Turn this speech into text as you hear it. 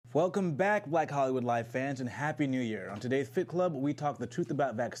Welcome back, Black Hollywood Live fans, and Happy New Year. On today's Fit Club, we talk the truth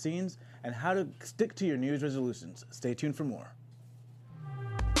about vaccines and how to stick to your New Year's resolutions. Stay tuned for more.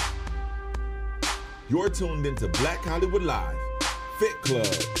 You're tuned into Black Hollywood Live, Fit Club.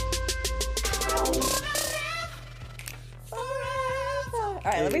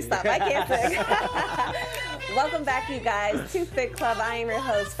 All right, let me stop. I can't sing. Welcome back, you guys, to Fit Club. I am your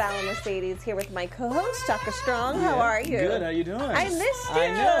host, Fallon Mercedes, here with my co-host, Chaka Strong. How are you? Good. How you doing? I missed you. I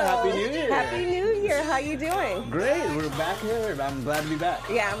know. Happy New Year. Happy New Year. How you doing? Great. We're back here. I'm glad to be back.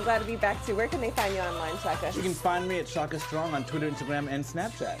 Yeah, I'm glad to be back, too. Where can they find you online, Chaka? You can find me at Chaka Strong on Twitter, Instagram, and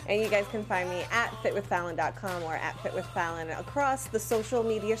Snapchat. And you guys can find me at fitwithfallon.com or at fitwithfallon across the social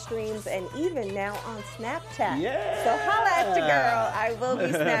media streams and even now on Snapchat. Yeah. So holla at your girl. I will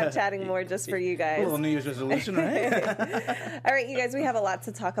be Snapchatting more just for you guys. A little New Year's resolution, right? All right, you guys, we have a lot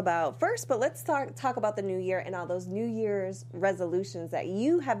to talk about first, but let's talk about the new year and all those New Year's resolutions that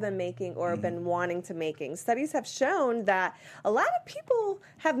you have been making or been wanting to making. Studies have shown that a lot of people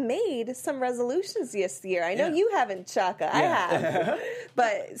have made some resolutions this year. I know you haven't, Chaka. I have.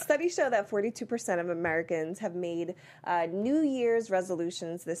 But studies show that 42% of Americans have made New Year's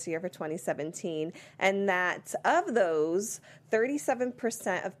resolutions this year for 2017, and that of those,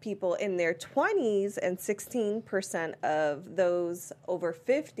 37% of people in their 20s and 16% of those over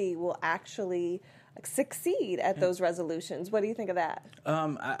 50 will actually succeed at those resolutions. What do you think of that?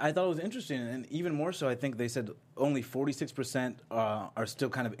 I thought it was interesting, and even more so, I think they said only 46% are still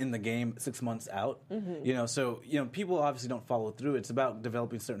kind of in the game 6 months out. Mm-hmm. So people obviously don't follow through. It's about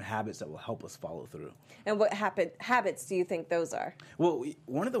developing certain habits that will help us follow through. And what habits do you think those are? Well,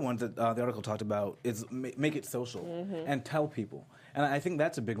 one of the ones that the article talked about is make it social and tell people. And I think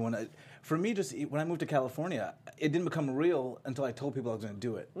that's a big one. For me, just when I moved to California, it didn't become real until I told people I was going to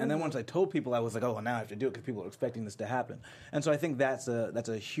do it. And then once I told people, I was like, oh, well, now I have to do it because people are expecting this to happen. And so I think that's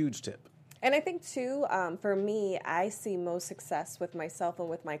a huge tip. And I think, too, for me, I see most success with myself and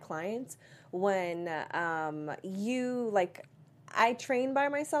with my clients when I train by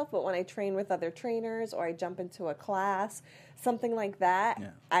myself, but when I train with other trainers or I jump into a class, something like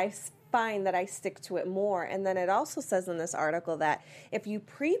that, I find that I stick to it more. And then it also says in this article that if you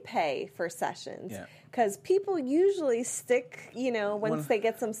prepay for sessions, because people usually stick, once they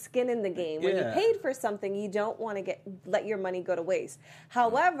get some skin in the game. When you paid for something, you don't want to let your money go to waste.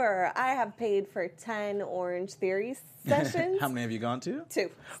 However, I have paid for 10 Orange Theory sessions. How many have you gone to? 2.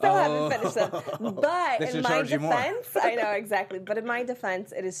 Still haven't finished them. But in my defense, I know, exactly. But in my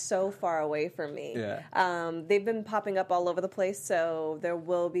defense, it is so far away from me. Yeah. They've been popping up all over the place, so there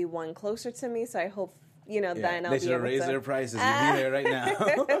will be one closer to me, so I hope then I'll be able to... They should raise their prices. You'd be there right now.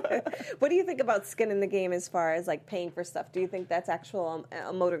 What do you think about skin in the game as far as like paying for stuff? Do you think that's actual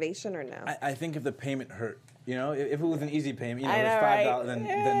motivation or no? I think if the payment hurt, if it was an easy payment, I know, it was $5, right?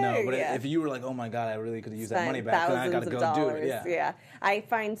 then no. But if you were like, oh my God, I really could use that money back, then I got to go do it. Yeah. I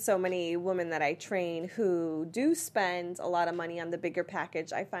find so many women that I train who do spend a lot of money on the bigger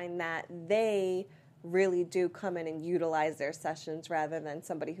package. I find that they really do come in and utilize their sessions rather than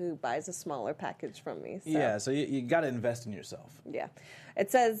somebody who buys a smaller package from me. So you got to invest in yourself. Yeah. It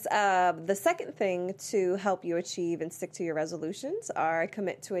says the second thing to help you achieve and stick to your resolutions are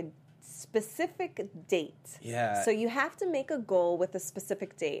commit to a specific date. Yeah. So you have to make a goal with a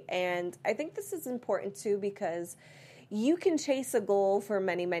specific date. And I think this is important too because you can chase a goal for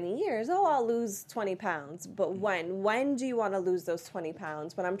many, many years. Oh, I'll lose 20 pounds. But when? When do you want to lose those 20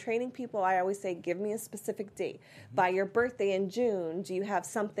 pounds? When I'm training people, I always say, give me a specific date. By your birthday in June, do you have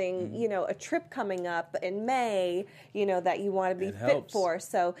something, a trip coming up in May, that you want to be fit for?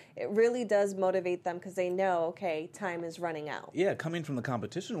 So it really does motivate them because they know, okay, time is running out. Yeah, coming from the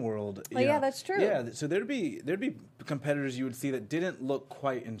competition world. Yeah, that's true. Yeah, so there'd be competitors you would see that didn't look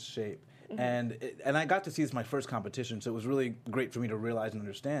quite in shape. And I got to see this my first competition, so it was really great for me to realize and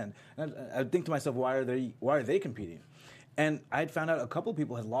understand. And I'd think to myself, why are they competing? And I'd found out a couple of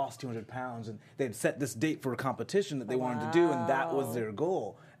people had lost 200 pounds, and they had set this date for a competition that they wanted to do, and that was their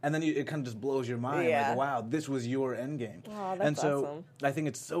goal. And then it kind of just blows your mind, like, wow, this was your end game. Oh, that's and so awesome. I think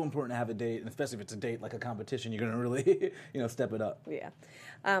it's so important to have a date, and especially if it's a date like a competition, you're going to really, step it up. Yeah.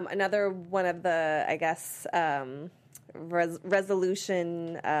 Another one of the, I guess,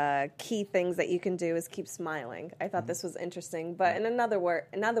 resolution key things that you can do is keep smiling. I thought this was interesting, but in other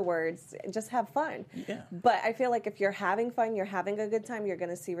words, just have fun. Yeah. But I feel like if you're having fun, you're having a good time, you're going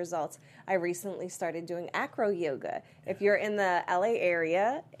to see results. I recently started doing acro yoga. If you're in the LA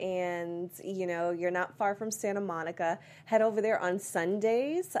area and you're not far from Santa Monica, head over there on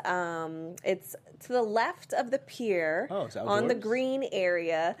Sundays. It's to the left of the pier on the green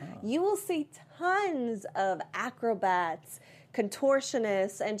area. You will see tons of acrobats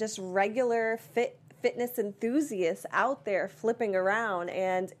contortionists and just regular fitness enthusiasts out there flipping around,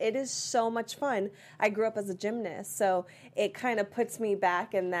 and it is so much fun. I grew up as a gymnast, so it kind of puts me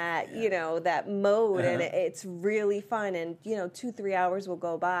back in that, you know, that mode, and it's really fun. And, you know, 2-3 hours will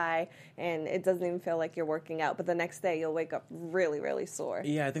go by, and it doesn't even feel like you're working out, but the next day you'll wake up really, really sore.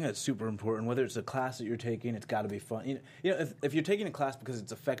 Yeah, I think that's super important. Whether it's a class that you're taking, it's got to be fun. You know, if you're taking a class because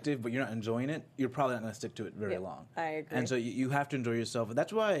it's effective, but you're not enjoying it, you're probably not going to stick to it very long. I agree. And so you have to enjoy yourself. And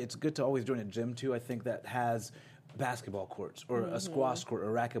that's why it's good to always join a gym, too. I think that has basketball courts or a squash court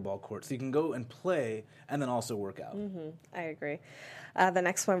or racquetball court. So you can go and play and then also work out. I agree. The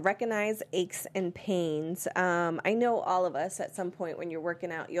next one, recognize aches and pains. I know all of us at some point when you're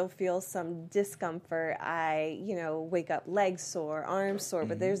working out, you'll feel some discomfort. I, you know, wake up legs sore, arms sore,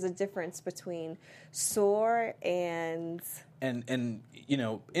 but there's a difference between sore and you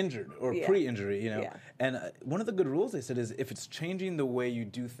know, injured or pre-injury, you know. Yeah. And one of the good rules they said is if it's changing the way you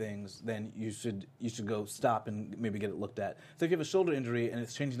do things, then you should go stop and maybe get it looked at. So if you have a shoulder injury and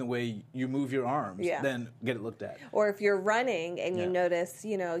it's changing the way you move your arms, then get it looked at. Or if you're running and you notice,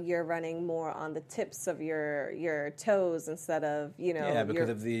 you know, you're running more on the tips of your toes instead of, you know. Yeah, because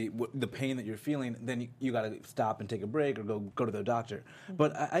of the pain that you're feeling, then you got to stop and take a break or go to the doctor.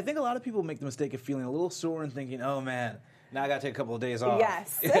 But I think a lot of people make the mistake of feeling a little sore and thinking, oh, man, now I got to take a couple of days off.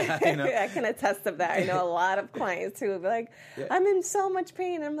 Yes. You know? I can attest to that. I know a lot of clients who will be like, I'm in so much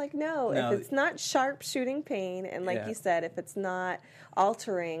pain. I'm like, no, if it's not sharp shooting pain, and like you said, if it's not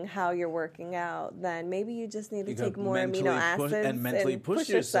altering how you're working out, then maybe you just need to take more amino acids and mentally push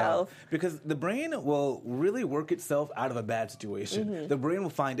yourself. Because the brain will really work itself out of a bad situation. The brain will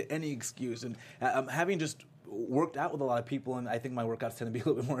find any excuse. And having just worked out with a lot of people, and I think my workouts tend to be a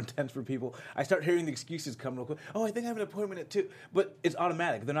little bit more intense for people, I start hearing the excuses come real quick. Oh, I think I have an appointment at 2. But it's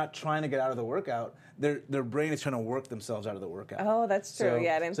automatic. They're not trying to get out of the workout. Their brain is trying to work themselves out of the workout. Oh, that's true.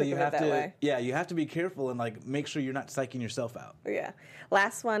 I didn't think of it that way. Yeah, you have to be careful and like make sure you're not psyching yourself out. Yeah.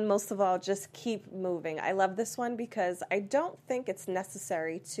 Last one, most of all, just keep moving. I love this one because I don't think it's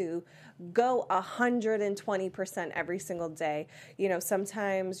necessary to go 120% every single day. You know,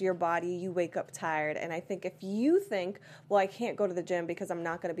 sometimes your body, you wake up tired, and I think if you think, well, I can't go to the gym because I'm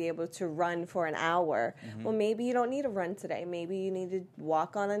not going to be able to run for an hour, well, maybe you don't need to run today. Maybe you need to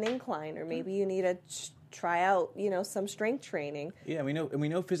walk on an incline, or maybe you need to try out, you know, some strength training. Yeah, we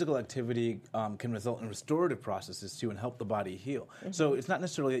know physical activity can result in restorative processes too and help the body heal. So it's not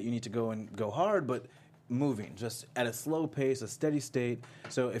necessarily that you need to go hard, but moving just at a slow pace, a steady state.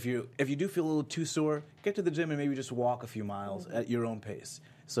 So if you do feel a little too sore, get to the gym and maybe just walk a few miles at your own pace.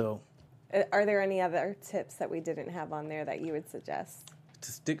 So, are there any other tips that we didn't have on there that you would suggest?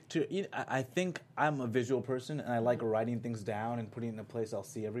 To stick to, you know, I think I'm a visual person, and I like writing things down and putting it in a place I'll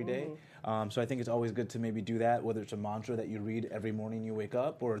see every day. So I think it's always good to maybe do that, whether it's a mantra that you read every morning you wake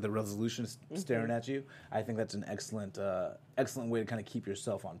up or the resolution staring at you. I think that's an excellent way to kind of keep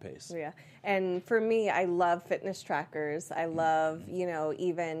yourself on pace. Yeah. And for me, I love fitness trackers. I love, you know,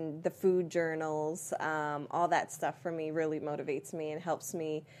 even the food journals. All that stuff for me really motivates me and helps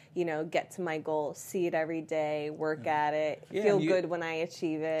me, you know, get to my goal, see it every day, work at it, feel good when I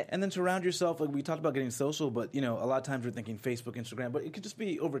achieve it. And then surround yourself, like we talked about getting social, but, you know, a lot of times we're thinking Facebook, Instagram, but it could just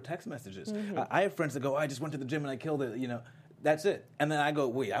be over text messages. I have friends that go, I just went to the gym and I killed it, you know, that's it. And then I go,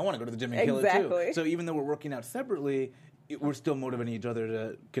 wait, I want to go to the gym and kill it too. So even though we're working out separately, we're still motivating each other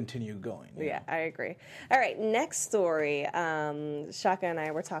to continue going. Yeah, I agree. All right, next story. Shaka and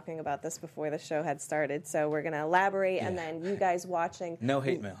I were talking about this before the show had started, so we're going to elaborate, and then you guys watching. No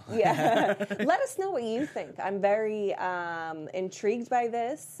hate mail. Yeah. Let us know what you think. I'm very intrigued by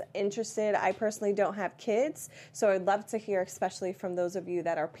this, interested. I personally don't have kids, so I'd love to hear, especially from those of you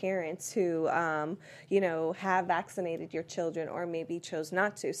that are parents who, you know, have vaccinated your children or maybe chose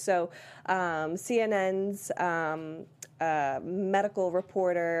not to. So CNN's medical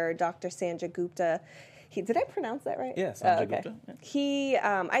reporter, Dr. Sanjay Gupta. Did I pronounce that right? Yes, Sanjay Gupta.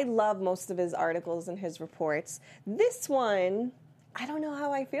 Yeah. I love most of his articles and his reports. This one, I don't know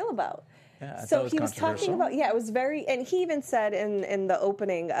how I feel about. Yeah, so he was talking about, it was very, and he even said in the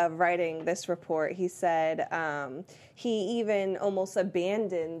opening of writing this report, he said he even almost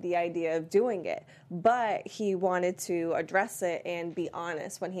abandoned the idea of doing it, but he wanted to address it and be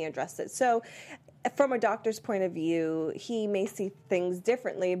honest when he addressed it. So from a doctor's point of view, he may see things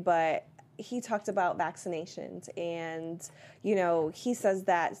differently, but he talked about vaccinations, and, you know, he says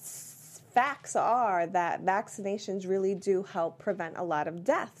that facts are that vaccinations really do help prevent a lot of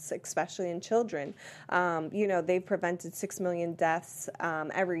deaths, especially in children. You know, they've prevented 6 million deaths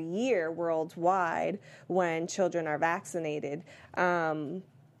every year worldwide when children are vaccinated. But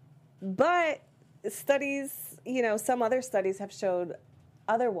studies some other studies have showed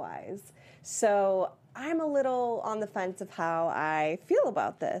otherwise. So I'm a little on the fence of how I feel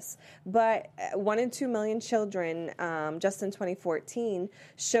about this. But 1 in 2 million children, just in 2014,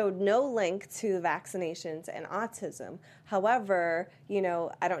 showed no link to vaccinations and autism. However,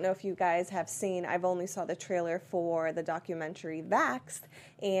 I don't know if you guys have seen, I've only saw the trailer for the documentary Vaxxed,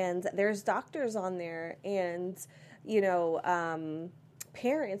 and there's doctors on there and,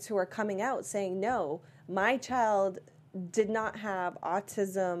 parents who are coming out saying, no, my child did not have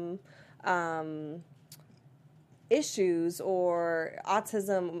autism issues or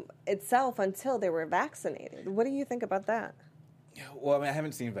autism itself until they were vaccinated. What do you think about that? Well, I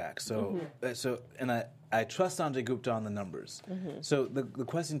haven't seen Vax, and I trust Sanjay Gupta on the numbers. So the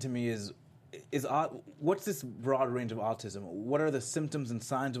question to me is what's this broad range of autism? What are the symptoms and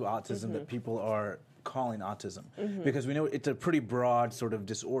signs of autism that people are calling autism? Because we know it's a pretty broad sort of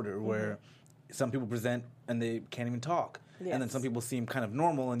disorder where some people present and they can't even talk. Yes. And then some people seem kind of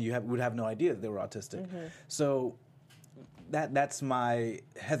normal, and you would have no idea that they were autistic. So that's my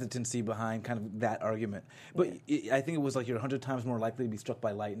hesitancy behind kind of that argument. But I think it was like you're 100 times more likely to be struck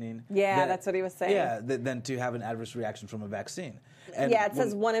by lightning. Yeah, that's what he was saying. Yeah, than to have an adverse reaction from a vaccine. And it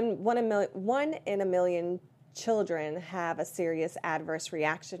says one in a million children have a serious adverse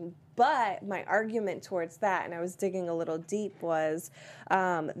reaction. But my argument towards that, and I was digging a little deep, was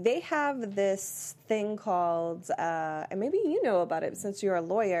they have this thing called, and maybe you know about it since you're a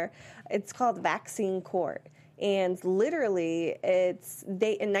lawyer, it's called vaccine court. And literally, in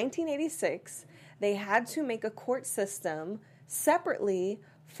 1986, they had to make a court system separately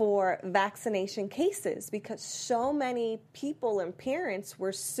for vaccination cases because so many people and parents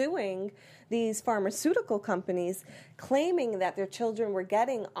were suing these pharmaceutical companies claiming that their children were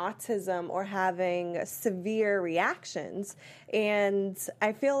getting autism or having severe reactions. And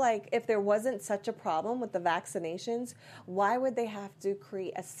I feel like if there wasn't such a problem with the vaccinations, why would they have to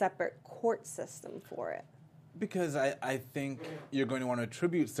create a separate court system for it? Because I think you're going to want to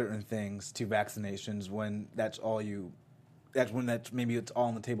attribute certain things to vaccinations when maybe it's all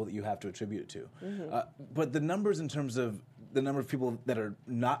on the table that you have to attribute it to. But the numbers in terms of the number of people that are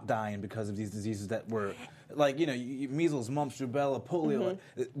not dying because of these diseases that were, like, measles, mumps, rubella, polio,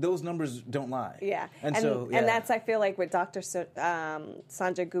 those numbers don't lie. Yeah. And that's, I feel like what Dr.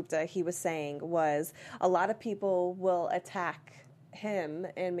 Sanjay Gupta, he was saying was a lot of people will attack him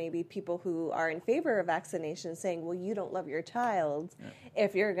and maybe people who are in favor of vaccination saying, well, you don't love your child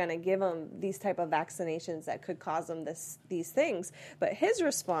if you're going to give them these type of vaccinations that could cause them these things. But his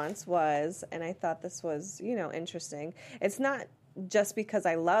response was, and I thought this was, interesting, it's not just because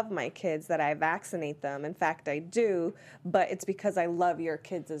I love my kids that I vaccinate them. In fact, I do, but it's because I love your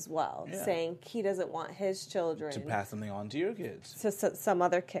kids as well. Yeah. Saying he doesn't want his children to pass something on to your kids. To some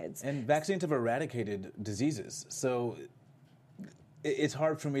other kids. And vaccines have eradicated diseases. So it's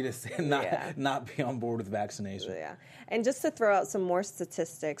hard for me to say not be on board with vaccination. Yeah. And just to throw out some more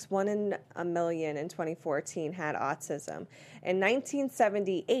statistics, 1 in a million in 2014 had autism. In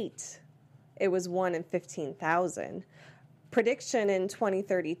 1978, it was 1 in 15,000. Prediction in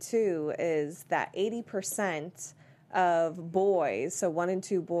 2032 is that 80% of boys, so 1 in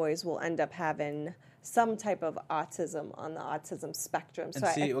 2 boys, will end up having some type of autism on the autism spectrum.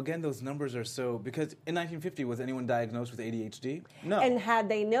 And again, those numbers are because in 1950, was anyone diagnosed with ADHD? No. And had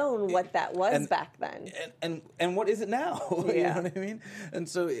they known what that was back then? And what is it now? You know what I mean? And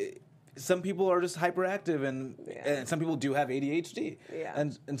so some people are just hyperactive, and some people do have ADHD. Yeah.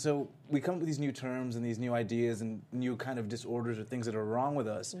 And so we come up with these new terms and these new ideas and new kind of disorders or things that are wrong with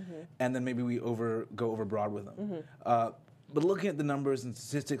us, and then maybe we go overbroad with them. But looking at the numbers and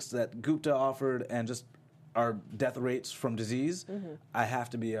statistics that Gupta offered and just our death rates from disease, I have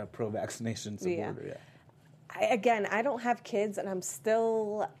to be a pro-vaccination supporter. Yeah. I don't have kids, and I'm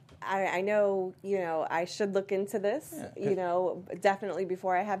still... I know, I should look into this, definitely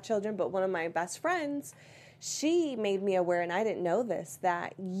before I have children. But one of my best friends, she made me aware, and I didn't know this,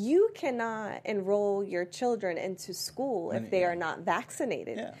 that you cannot enroll your children into school if they are not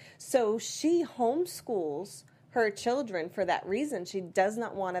vaccinated. Yeah. So she homeschools her children for that reason. She does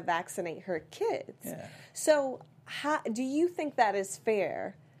not want to vaccinate her kids. Yeah. So do you think that is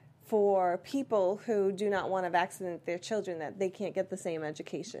fair for people who do not want to vaccinate their children, that they can't get the same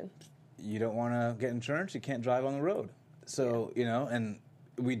education? You don't want to get insurance, you can't drive on the road. So, and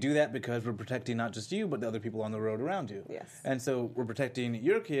we do that because we're protecting not just you, but the other people on the road around you. Yes. And so we're protecting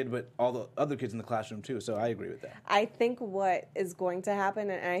your kid, but all the other kids in the classroom too. So I agree with that. I think what is going to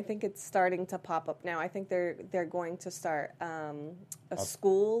happen, and I think it's starting to pop up now, I think they're going to start a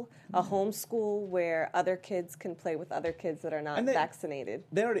school, a home school, where other kids can play with other kids that are not vaccinated.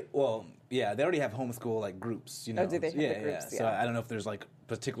 They already, Yeah, they already have homeschool like groups, you know. Oh, do they have the groups? So I don't know if there's like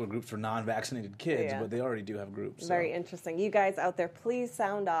particular groups for non-vaccinated kids, but they already do have groups. Very interesting. You guys out there, please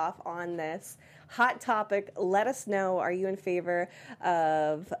sound off on this hot topic. Let us know, are you in favor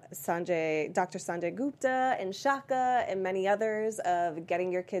of Dr. Sanjay Gupta and Shaka and many others of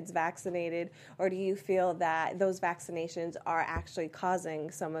getting your kids vaccinated, or do you feel that those vaccinations are actually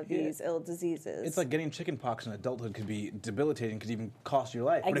causing some of these ill diseases? It's like getting chickenpox in adulthood could be debilitating, could even cost your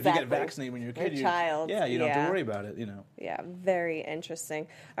life. Exactly. But if you get vaccinated when you're a kid, you don't have to worry about it, you know. Yeah, very interesting.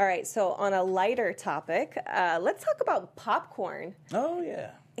 All right, so on a lighter topic, let's talk about popcorn. Oh,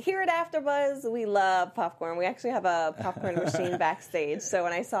 yeah. Here at AfterBuzz, we love popcorn. We actually have a popcorn machine backstage. So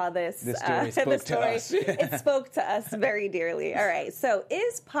when I saw this story spoke to us. It spoke to us very dearly. All right. So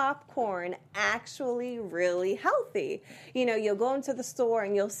is popcorn actually really healthy? You know, you'll go into the store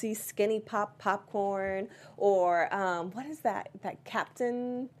and you'll see Skinny Pop popcorn, or what is that? That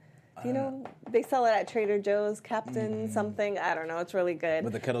Captain. You know, they sell it at Trader Joe's, Captain something. I don't know. It's really good.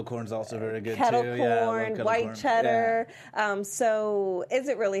 But the kettle corn's also very good, kettle too. Corn, Kettle white corn. cheddar. So is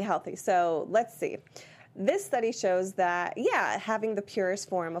it really healthy? So let's see. This study shows that, having the purest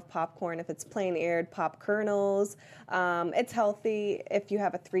form of popcorn, if it's plain aired pop kernels, it's healthy if you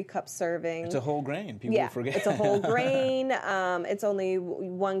have a 3-cup serving. It's a whole grain. People forget. It's a whole grain. It's only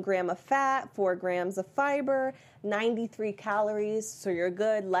 1 gram of fat, 4 grams of fiber, 93 calories, so you're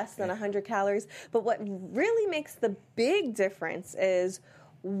good, less than 100 calories. But what really makes the big difference is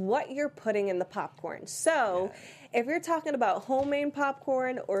what you're putting in the popcorn. So if you're talking about homemade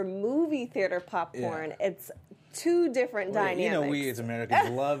popcorn or movie theater popcorn, it's 2 different dynamics. You know, we as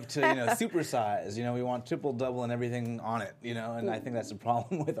Americans love to, supersize. You know, we want triple, double, and everything on it, and I think that's the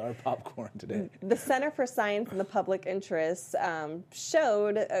problem with our popcorn today. The Center for Science and the Public Interest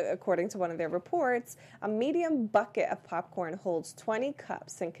showed, according to one of their reports, a medium bucket of popcorn holds 20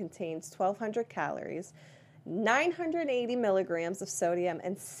 cups and contains 1,200 calories, 980 milligrams of sodium,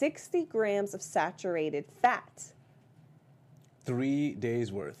 and 60 grams of saturated fat. 3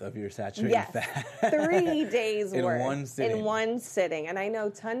 days worth of your saturated fat. 3 days worth. In one sitting. And I know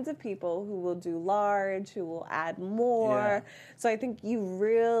tons of people who will do large, who will add more. So I think you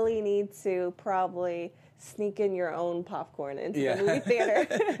really need to probably sneak in your own popcorn into the movie theater.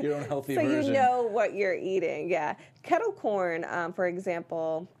 Your own healthy so version. So you know what you're eating, Kettle corn, for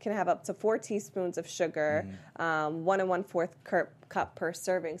example, can have up to 4 teaspoons of sugar, 1 1/4 cup per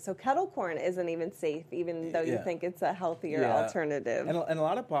serving. So kettle corn isn't even safe, even though you think it's a healthier alternative. And a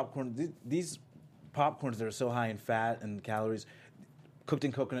lot of popcorn, these popcorns that are so high in fat and calories, cooked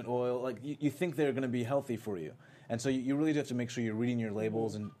in coconut oil, like you think they're going to be healthy for you. And so you really do have to make sure you're reading your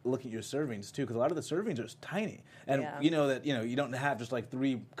labels and look at your servings too, because a lot of the servings are tiny, and you know that you don't have just like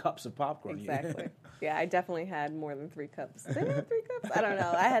 3 cups of popcorn. Exactly. I definitely had more than 3 cups. Did I have 3 cups? I don't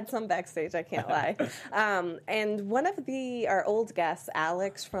know. I had some backstage. I can't lie. And one of our old guests,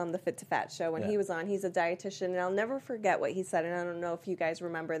 Alex from the Fit to Fat show, when he was on, he's a dietitian, and I'll never forget what he said. And I don't know if you guys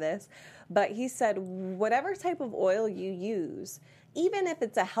remember this, but he said, whatever type of oil you use, even if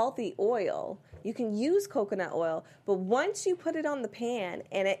it's a healthy oil, you can use coconut oil, but once you put it on the pan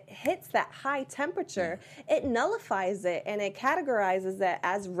and it hits that high temperature, it nullifies it and it categorizes it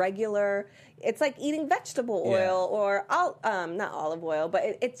as regular. It's like eating vegetable oil or not olive oil, but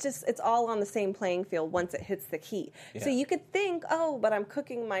it's all on the same playing field once it hits the heat. So you could think, but I'm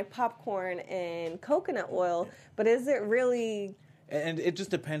cooking my popcorn in coconut oil, but is it really? And it just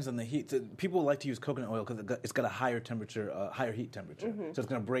depends on the heat. So people like to use coconut oil because it's got a higher temperature, higher heat temperature. So it's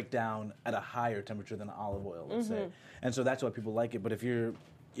going to break down at a higher temperature than olive oil, let's say. And so that's why people like it. But if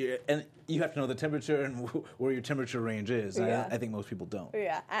and you have to know the temperature and where your temperature range is. Yeah. I think most people don't.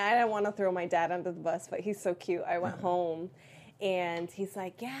 Yeah, I don't want to throw my dad under the bus, but he's so cute. I went home. And he's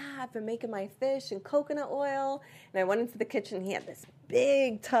like, I've been making my fish in coconut oil. And I went into the kitchen. He had this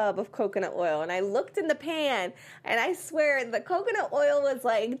big tub of coconut oil. And I looked in the pan, and I swear the coconut oil was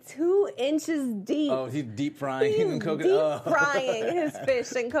like 2 inches deep. Oh, he's deep frying coconut. Deep frying his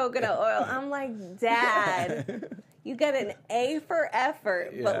fish in coconut oil. I'm like, Dad, you get an A for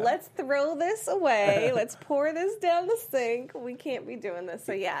effort, but let's throw this away. Let's pour this down the sink. We can't be doing this.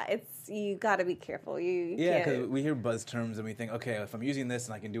 So you got to be careful. You can't. Because we hear buzz terms and we think, okay, if I'm using this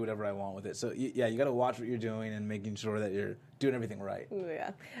and I can do whatever I want with it. So you got to watch what you're doing and making sure that you're doing everything right.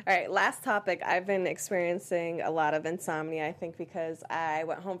 Yeah. All right, last topic. I've been experiencing a lot of insomnia, I think, because I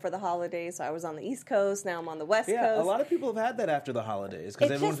went home for the holidays. So I was on the East Coast. Now I'm on the West Coast. Yeah, a lot of people have had that after the holidays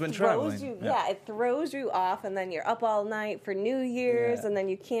because everyone's been traveling. It throws you off, and then you're up all night for New Year's, and then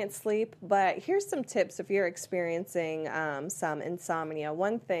you can't sleep. But here's some tips if you're experiencing some insomnia.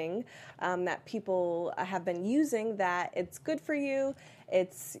 One thing that people have been using that it's good for you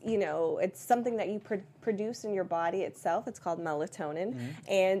It's, it's something that you produce in your body itself. It's called melatonin.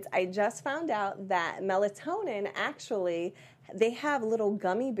 And I just found out that melatonin actually, they have little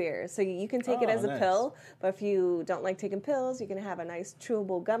gummy bears. So you can take it as a pill, but if you don't like taking pills, you can have a nice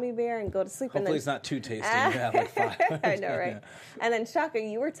chewable gummy bear and go to sleep. Hopefully it's not too tasty. You have like 5. I know, right? Yeah. And then Shaka,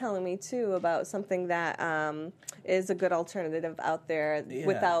 you were telling me too about something that is a good alternative out there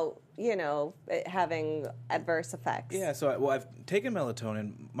without, it having adverse effects. Yeah, so I've taken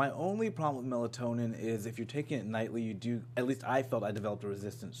melatonin. My only problem with melatonin is if you're taking it nightly, at least I felt I developed a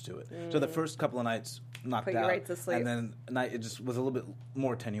resistance to it. So the first couple of nights knocked Put out. you right to sleep. And then night it just was a little bit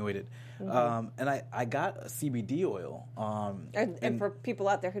more attenuated. And I got a CBD oil. And for people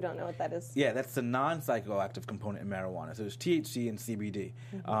out there who don't know what that is. Yeah, that's the non-psychoactive component in marijuana. So there's THC and CBD.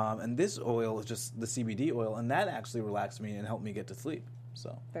 And this oil is just the CBD oil, and that actually relaxed me and helped me get to sleep.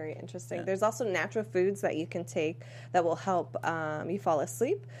 So very interesting. There's also natural foods that you can take that will help you fall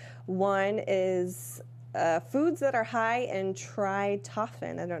asleep. One is foods that are high in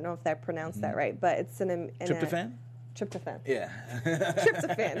tryptophan. I don't know if I pronounced that right, but it's tryptophan? Tryptophan. Yeah.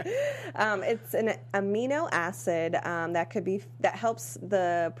 Tryptophan. It's an amino acid that helps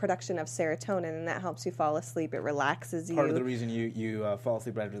the production of serotonin, and that helps you fall asleep. It relaxes you. Part of the reason you fall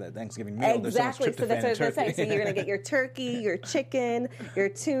asleep right after that Thanksgiving meal. Exactly. So that's what I was going to say. So you're going to get your turkey, your chicken, your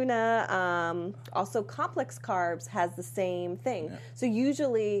tuna. Also, complex carbs has the same thing. Yeah. So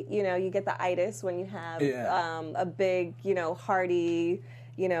usually, you get the itis when you have a big, hearty,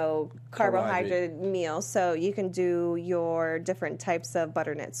 carbohydrate meal. So you can do your different types of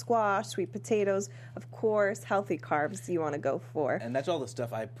butternut squash, sweet potatoes, of course, healthy carbs you want to go for. And that's all the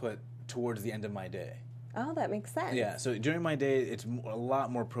stuff I put towards the end of my day. Oh, that makes sense. Yeah, so during my day, it's a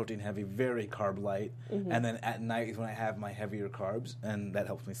lot more protein heavy, very carb light. And then at night is when I have my heavier carbs, and that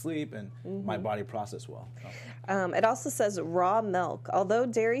helps me sleep and my body process well. So. It also says raw milk. Although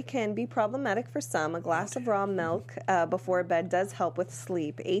dairy can be problematic for some, a glass of raw milk before bed does help with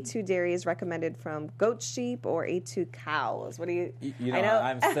sleep. A2 dairy is recommended from goat, sheep, or A2 cows. What do you... I know.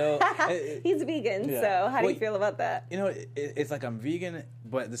 I'm still... He's vegan, so how do you feel about that? It's like I'm vegan,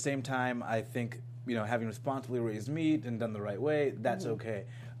 but at the same time, I think... having responsibly raised meat and done the right way, that's okay.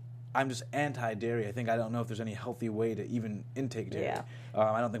 I'm just anti-dairy. I don't know if there's any healthy way to even intake dairy. Yeah.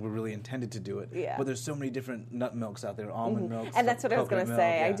 I don't think we're really intended to do it. Yeah. But there's so many different nut milks out there, almond milk. And that's what I was going to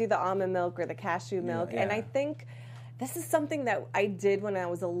say. Yeah. I do the almond milk or the cashew milk. Yeah. And I think this is something that I did when I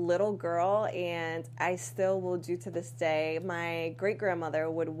was a little girl, and I still will do to this day. My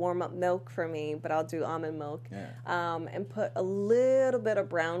great-grandmother would warm up milk for me, but I'll do almond milk, and put a little bit of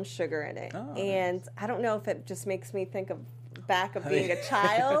brown sugar in it. Oh, and nice. I don't know if it just makes me think of back of being a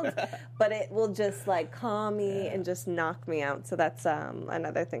child, but it will just like calm me and just knock me out. So that's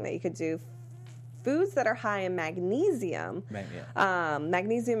another thing that you could do. Foods that are high in magnesium.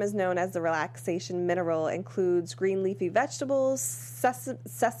 Magnesium is known as the relaxation mineral. Includes green leafy vegetables,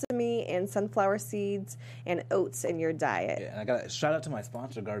 sesame and sunflower seeds, and oats in your diet. Yeah, and I got a shout out to my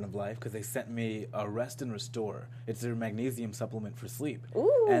sponsor, Garden of Life, because they sent me a Rest and Restore. It's their magnesium supplement for sleep.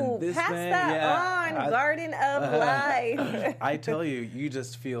 Ooh, and this pass thing, that on, Garden of Life. I tell you, you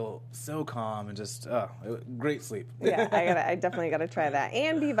just feel so calm and just great sleep. Yeah, I definitely got to try that.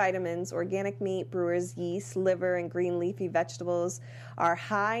 And B vitamins, organic meat, brewer's yeast, liver, and green leafy vegetables are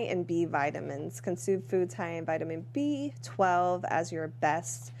high in B vitamins. Consume foods high in vitamin B12 as your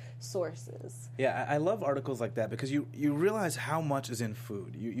best sources. Yeah, I love articles like that because you realize how much is in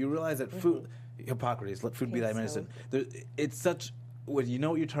food. You realize that food, Hippocrates, let food be thy medicine. It's such... When you know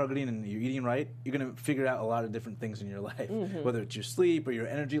what you're targeting and you're eating right, you're going to figure out a lot of different things in your life, whether it's your sleep or your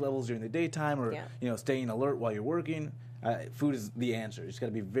energy levels during the daytime or staying alert while you're working. Food is the answer. You just got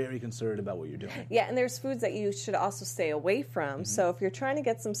to be very considerate about what you're doing. Yeah, and there's foods that you should also stay away from. So if you're trying to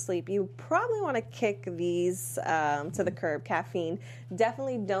get some sleep, you probably want to kick these to the curb. Caffeine.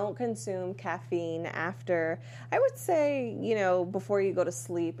 Definitely don't consume caffeine after, I would say, before you go to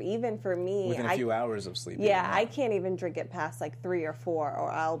sleep. Even for me. Within a few hours of sleep. Yeah, I can't even drink it past like 3 or 4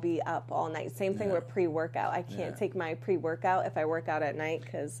 or I'll be up all night. Same thing with pre-workout. I can't take my pre-workout if I work out at night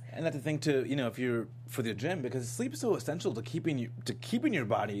because... And that's the thing too, if you're for the gym, because sleep is so essential to keeping your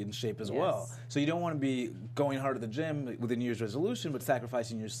body in shape as well. So you don't want to be going hard at the gym with a New Year's resolution, but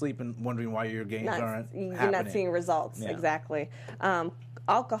sacrificing your sleep and wondering why your gains aren't happening. You're not seeing results. Yeah. Exactly.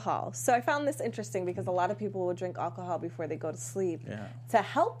 Alcohol. So I found this interesting because a lot of people will drink alcohol before they go to sleep to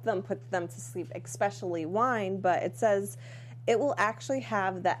help them put them to sleep, especially wine. But it says it will actually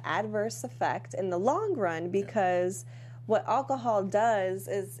have the adverse effect in the long run because what alcohol does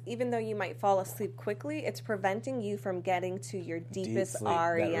is, even though you might fall asleep quickly, it's preventing you from getting to your deepest sleep,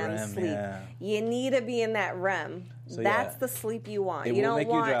 REM REM, sleep. yeah. You need to be in that REM. So, That's yeah. the sleep you want. It You will don't make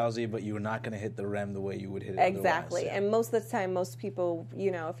want you drowsy, but you're not going to hit the REM the way you would hit it exactly. otherwise. Yeah. And most of the time, most people,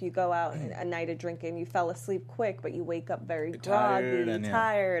 if you go out a night of drinking, you fell asleep quick, but you wake up very groggy,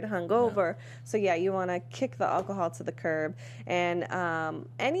 tired, hungover. Yeah. So yeah, you want to kick the alcohol to the curb. And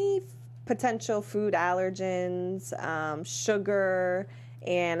any potential food allergens, sugar,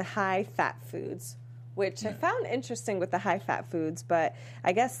 and high-fat foods, which I found interesting with the high-fat foods, but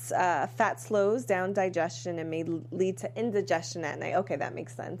I guess fat slows down digestion and may lead to indigestion at night. Okay, that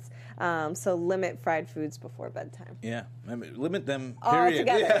makes sense. So limit fried foods before bedtime. Yeah, I mean, limit them, period.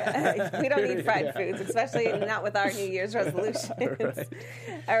 Altogether. Yeah. We don't need fried foods, especially not with our New Year's resolutions. Right.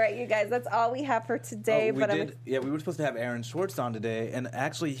 All right, you guys, that's all we have for today. We were supposed to have Aaron Schwartz on today, and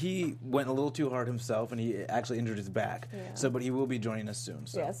actually he went a little too hard himself, and he actually injured his back. Yeah. But he will be joining us soon.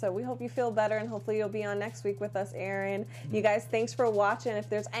 So. Yeah, so we hope you feel better, and hopefully you'll be on next week with us, Aaron. You guys, thanks for watching. If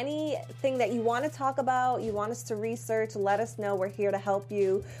there's anything that you want to talk about, you want us to research, let us know. We're here to help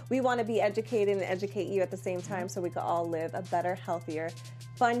you. We want to be educated and educate you at the same time so we can all live a better, healthier,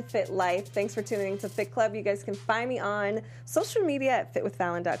 fun, fit life. Thanks for tuning in to Fit Club. You guys can find me on social media at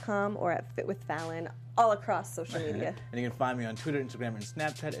fitwithfallon.com or at fitwithfallon all across social media. And you can find me on Twitter, Instagram, and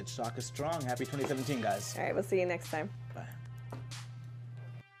Snapchat at Shaka Strong. Happy 2017, guys. All right, we'll see you next time. Bye.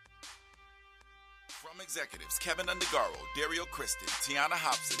 Executives Kevin Undergaro, Dario Kristen, Tiana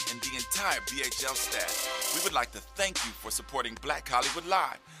Hobson, and the entire BHL staff, we would like to thank you for supporting Black Hollywood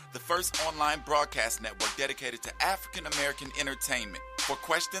Live, the first online broadcast network dedicated to African American entertainment. For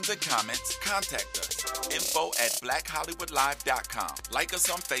questions and comments, contact us. info@blackhollywoodlive.com. Like us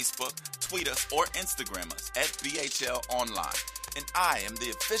on Facebook, tweet us, or Instagram us at BHL Online. And I am the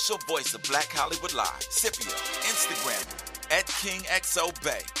official voice of Black Hollywood Live, Scipio, Instagram at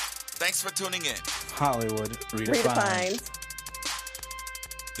KingXOBay. Thanks for tuning in. Hollywood Redefined.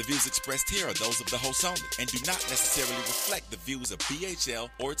 The views expressed here are those of the host only and do not necessarily reflect the views of BHL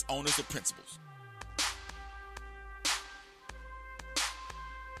or its owners or principals.